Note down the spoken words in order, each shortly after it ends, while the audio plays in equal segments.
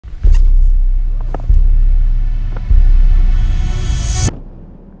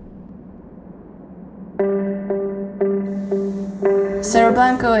Cerro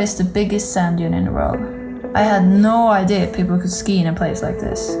Blanco is the biggest sand dune in the world. I had no idea people could ski in a place like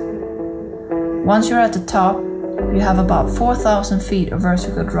this. Once you're at the top, you have about 4,000 feet of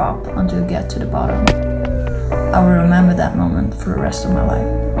vertical drop until you get to the bottom. I will remember that moment for the rest of my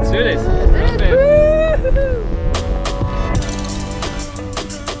life. Let's do this!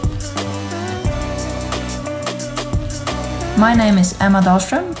 My name is Emma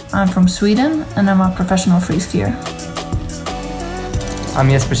Dahlström. I'm from Sweden and I'm a professional free skier. I'm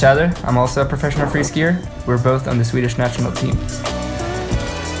Jesper Tjäder. I'm also a professional free skier. We're both on the Swedish National Team.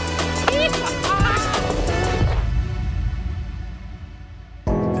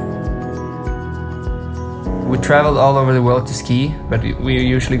 We traveled all over the world to ski, but we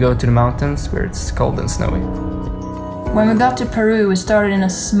usually go to the mountains where it's cold and snowy. When we got to Peru, we started in a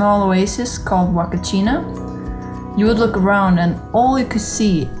small oasis called Huacachina. You would look around and all you could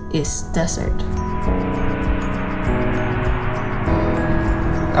see is desert.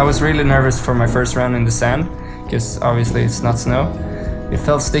 I was really nervous for my first run in the sand, because obviously it's not snow. It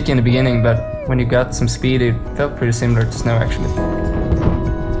felt sticky in the beginning, but when you got some speed it felt pretty similar to snow actually.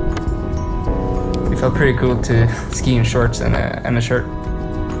 It felt pretty cool to ski in shorts and a shirt.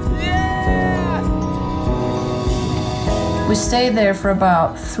 Yeah! We stayed there for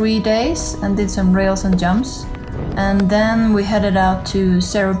about 3 days and did some rails and jumps. And then we headed out to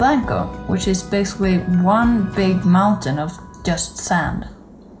Cerro Blanco, which is basically one big mountain of just sand.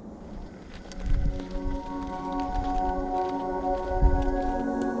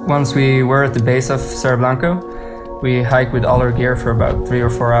 Once we were at the base of Cerro Blanco, we hiked with all our gear for about 3 or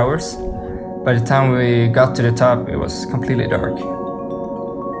 4 hours. By the time we got to the top, it was completely dark.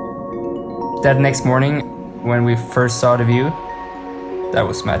 That next morning, when we first saw the view, that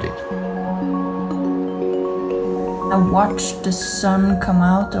was magic. I watched the sun come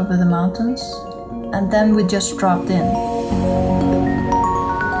out over the mountains, and then we just dropped in.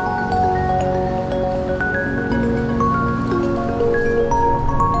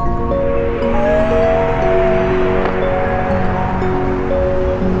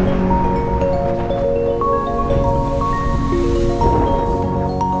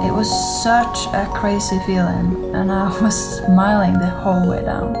 It was such a crazy feeling, and I was smiling the whole way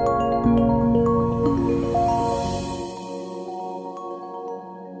down.